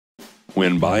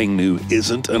When buying new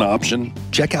isn't an option,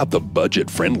 check out the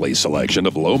budget-friendly selection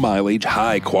of low-mileage,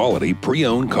 high-quality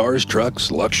pre-owned cars,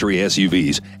 trucks, luxury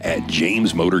SUVs at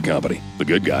James Motor Company. The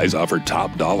good guys offer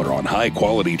top dollar on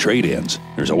high-quality trade-ins.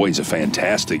 There's always a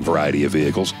fantastic variety of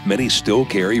vehicles. Many still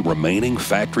carry remaining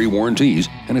factory warranties,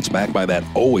 and it's backed by that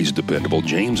always dependable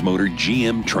James Motor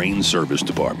GM Train Service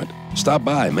Department. Stop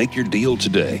by and make your deal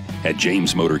today at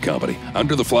James Motor Company,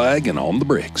 under the flag and on the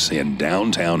bricks in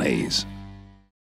downtown Hayes.